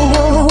 no teu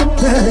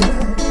ontem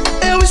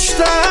eu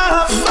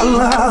estava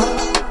lá.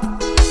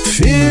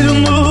 Filho,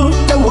 no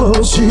teu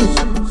hoje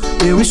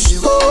eu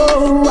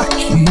estou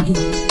aqui.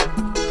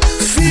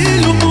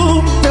 Filho,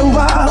 no teu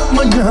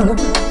amanhã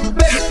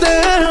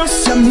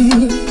pertence a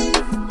mim.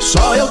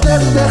 Só eu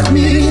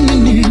determino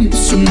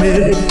início,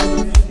 meio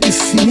e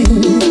fim.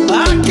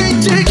 Há quem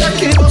diga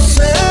que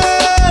você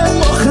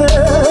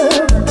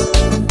morreu,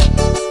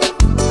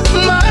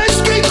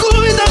 mas quem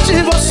cuida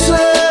de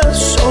você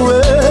sou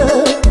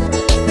eu.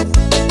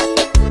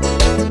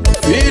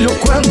 Filho,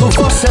 quando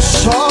você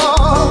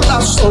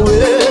chora sou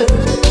eu.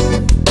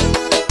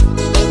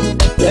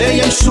 Quem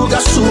enxuga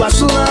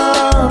suas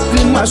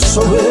lágrimas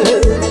sou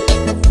eu.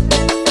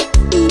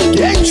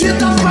 Quem te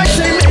dá paz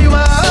em meio à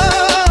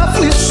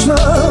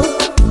aflição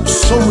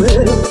sou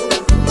eu.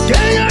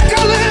 Quem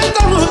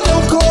acalenta no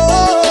teu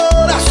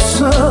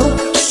coração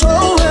sou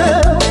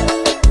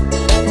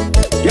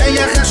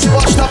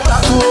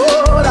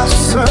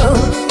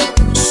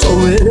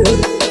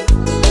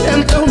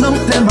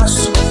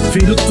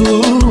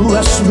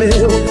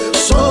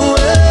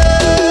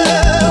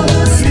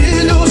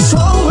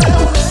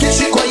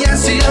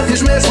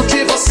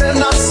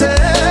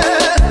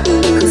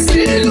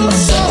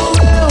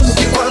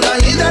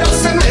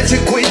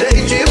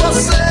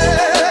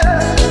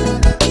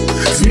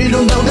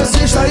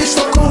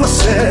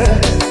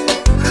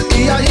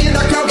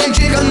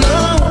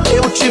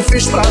te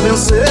fiz pra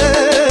vencer.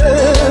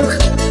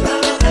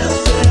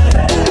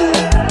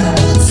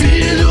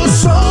 Filho,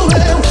 sou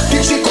eu que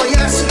te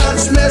conhece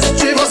antes mesmo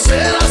de você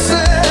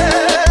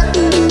nascer.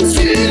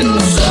 Filho,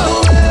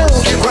 sou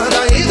eu que quando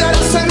ainda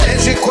era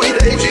semente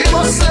cuidei de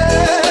você.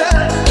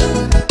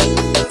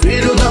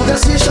 Filho, não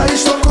desista,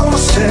 estou com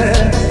você.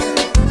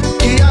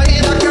 E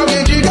ainda que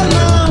alguém diga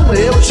não,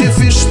 eu te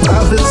fiz pra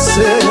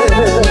vencer.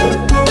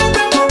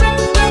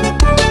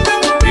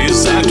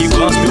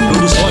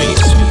 Produções,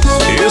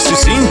 esse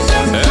sim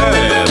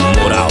é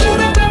moral.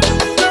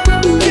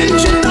 Quem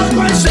te dá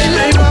paz em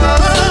meio à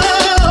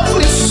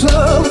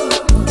aflição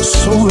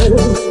sou eu.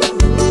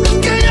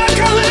 Quem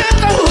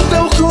acalenta o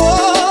teu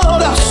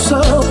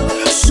coração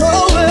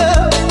sou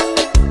eu.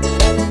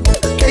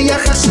 Quem é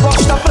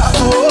resposta pra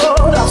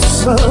tua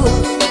oração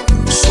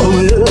sou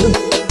eu.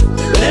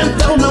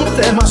 Então não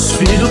temas,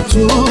 filho,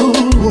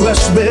 tu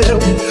és meu.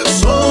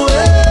 Sou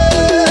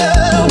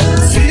eu,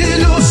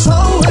 filho,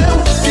 sou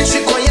eu que te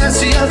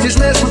conhece antes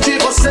mesmo de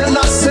você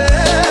nascer.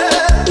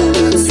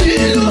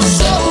 Filho,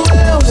 sou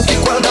eu que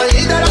quando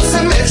ainda era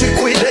semente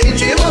cuidei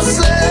de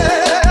você.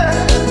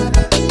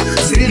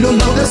 Filho,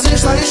 não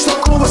desista, estou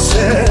com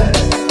você.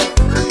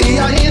 E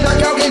ainda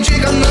que alguém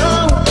diga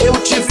não, eu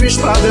te fiz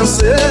pra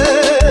vencer.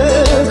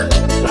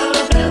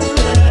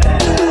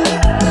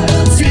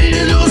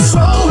 Filho,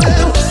 sou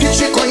eu que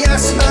te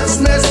conhece antes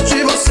mesmo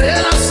de você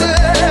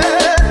nascer.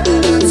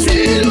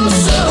 Filho,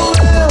 sou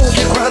eu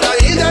que quando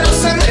ainda era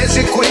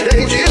semente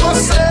cuidei de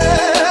você.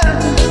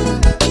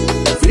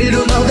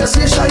 Filho, não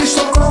desista,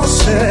 estou com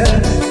você.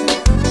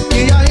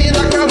 E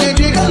ainda que alguém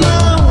diga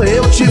não,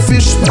 eu te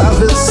fiz pra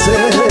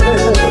vencer.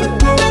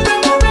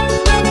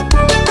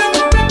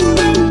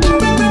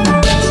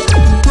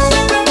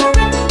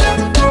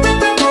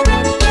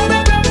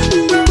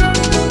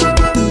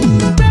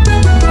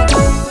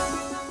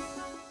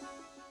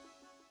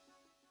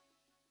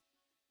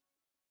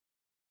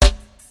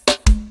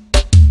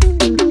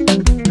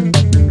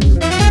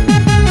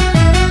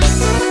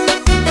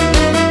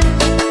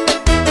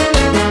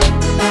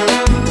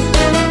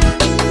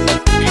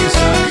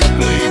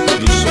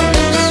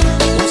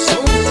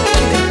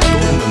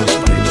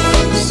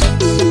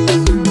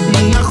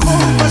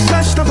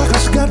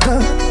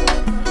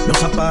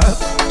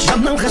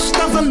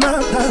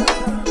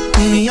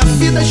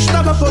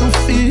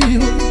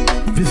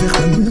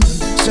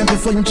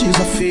 Foi um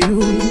desafio.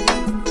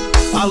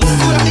 A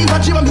loucura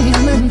invadiu a minha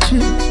mente.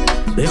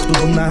 Perto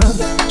do nada,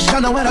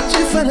 já não era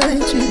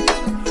diferente.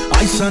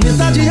 A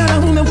insanidade era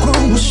o meu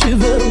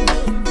combustível.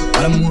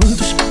 Para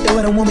muitos, eu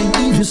era um homem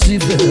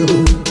invisível.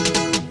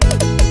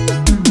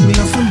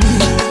 Minha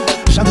família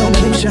já não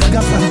me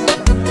enxergava.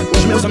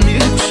 Os meus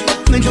amigos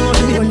nem de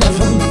longe me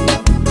olhavam.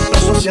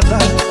 Na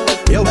sociedade,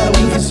 eu era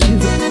um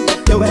invisível.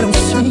 Eu era um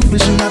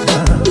simples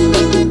nada.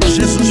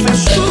 Jesus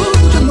fez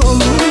tudo de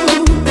novo.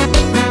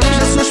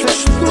 Jesus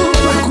fez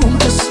tudo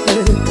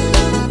acontecer.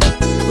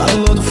 Lá do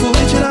lodo fui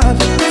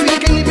tirado,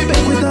 fiquei limpo e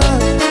bem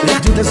cuidado.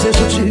 Perdi o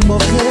desejo de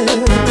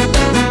morrer.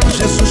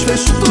 Jesus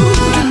fez tudo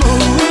de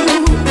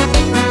novo.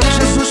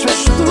 Jesus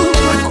fez tudo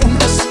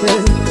acontecer.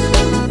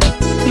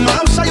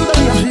 Mal saiu da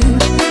minha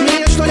vida,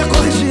 minha história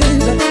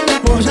corrigida.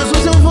 Por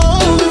Jesus eu vou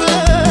viver.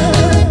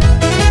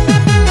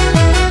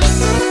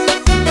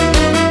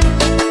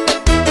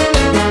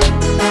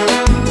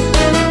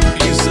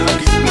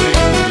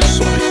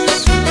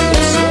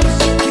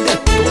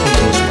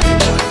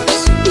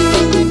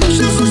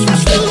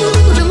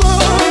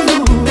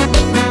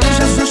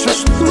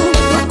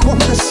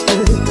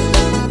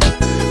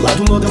 Lá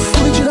do lodo eu fui